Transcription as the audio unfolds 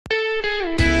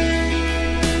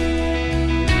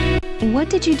What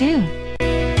did you do?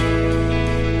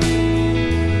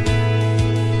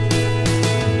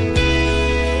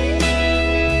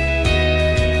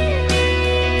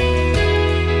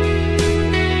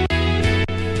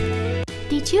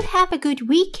 Did you have a good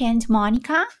weekend,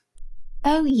 Monica?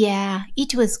 Oh yeah,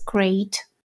 it was great.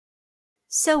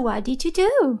 So what did you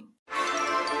do?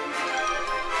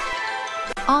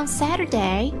 On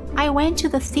Saturday, I went to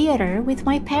the theater with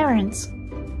my parents.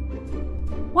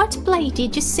 What play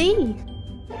did you see?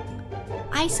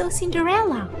 I saw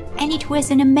Cinderella, and it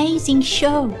was an amazing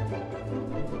show.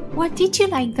 What did you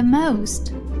like the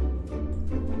most?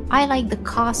 I like the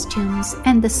costumes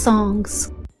and the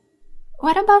songs.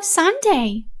 What about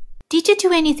Sunday? Did you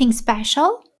do anything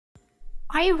special?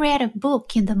 I read a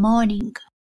book in the morning.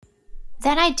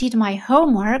 Then I did my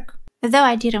homework, though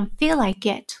I didn't feel like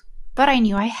it, but I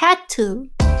knew I had to.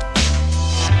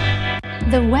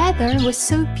 The weather was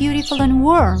so beautiful and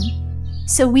warm,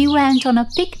 so we went on a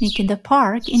picnic in the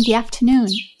park in the afternoon.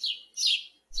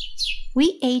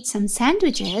 We ate some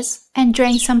sandwiches and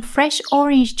drank some fresh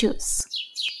orange juice.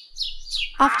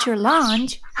 After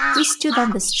lunch, we stood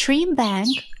on the stream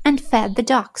bank and fed the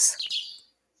ducks.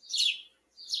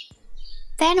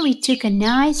 Then we took a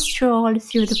nice stroll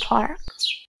through the park.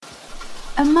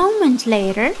 A moment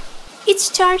later, it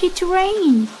started to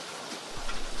rain.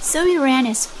 So we ran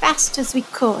as fast as we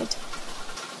could.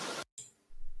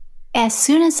 As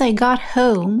soon as I got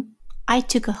home, I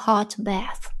took a hot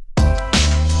bath.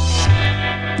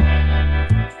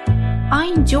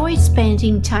 I enjoyed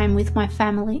spending time with my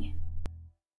family.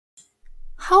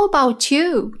 How about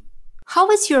you? How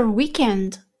was your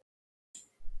weekend?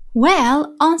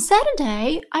 Well, on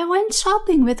Saturday, I went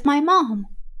shopping with my mom.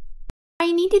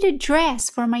 I needed a dress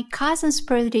for my cousin's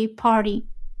birthday party,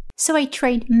 so I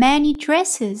tried many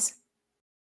dresses.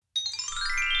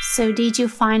 So did you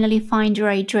finally find the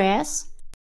right dress?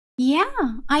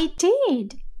 Yeah, I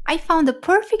did. I found the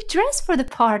perfect dress for the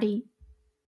party.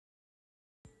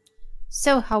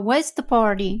 So how was the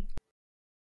party?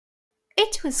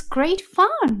 It was great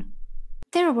fun.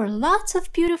 There were lots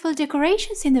of beautiful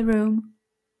decorations in the room.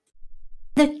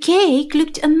 The cake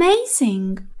looked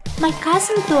amazing. My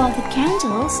cousin blew out the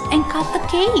candles and cut the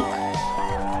cake.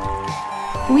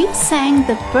 We sang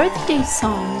the birthday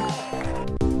song.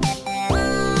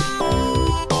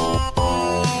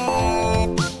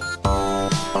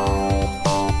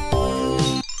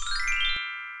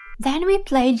 Then we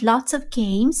played lots of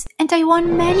games and I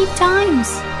won many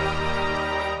times.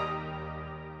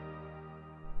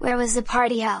 Where was the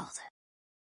party held?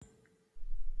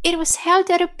 It was held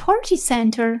at a party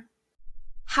center.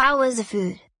 How was the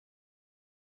food?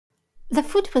 The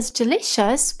food was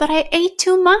delicious, but I ate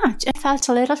too much and felt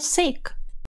a little sick.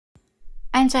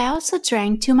 And I also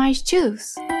drank too much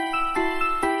juice.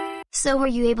 So were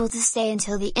you able to stay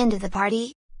until the end of the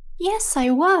party? Yes, I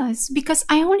was, because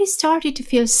I only started to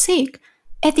feel sick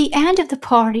at the end of the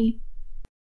party.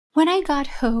 When I got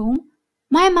home,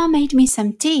 my mom made me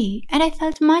some tea and I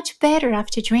felt much better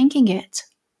after drinking it.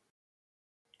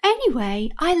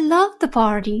 Anyway, I loved the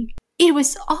party. It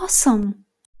was awesome.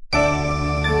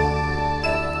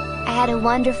 I had a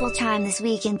wonderful time this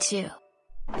weekend too.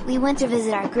 We went to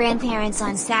visit our grandparents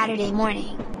on Saturday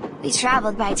morning. We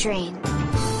traveled by train.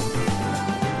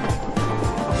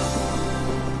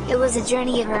 It was a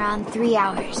journey of around 3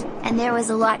 hours, and there was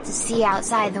a lot to see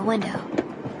outside the window.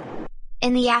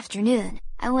 In the afternoon,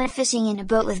 I went fishing in a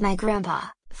boat with my grandpa,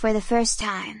 for the first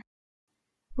time.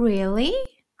 Really?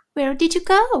 Where did you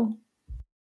go?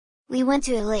 We went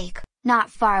to a lake,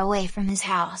 not far away from his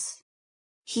house.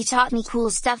 He taught me cool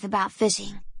stuff about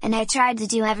fishing, and I tried to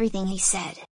do everything he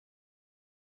said.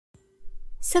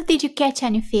 So did you catch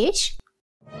any fish?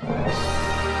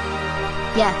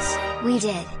 Yes, we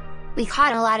did. We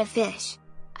caught a lot of fish.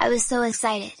 I was so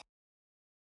excited.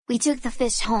 We took the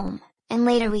fish home, and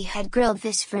later we had grilled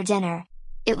fish for dinner.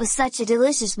 It was such a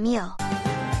delicious meal.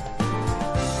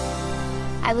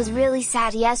 I was really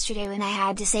sad yesterday when I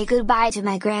had to say goodbye to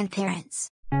my grandparents.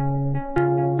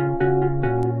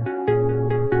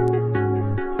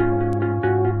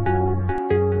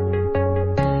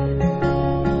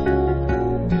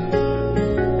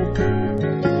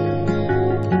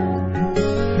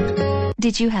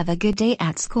 Did you have a good day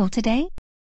at school today?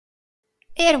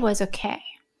 It was okay.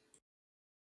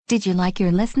 Did you like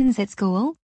your lessons at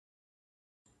school?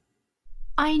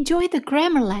 I enjoyed the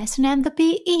grammar lesson and the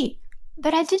PE,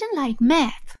 but I didn't like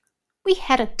math. We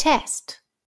had a test.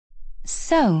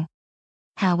 So,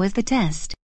 how was the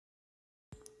test?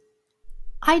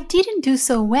 I didn't do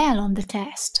so well on the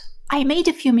test. I made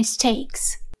a few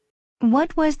mistakes.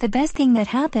 What was the best thing that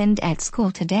happened at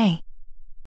school today?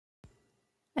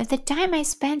 The time I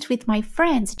spent with my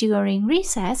friends during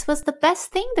recess was the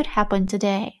best thing that happened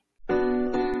today.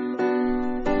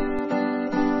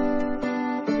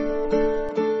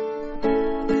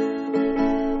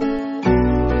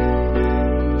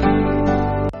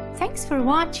 Thanks for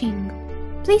watching.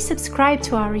 Please subscribe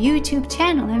to our YouTube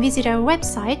channel and visit our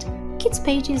website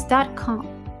kidspages.com.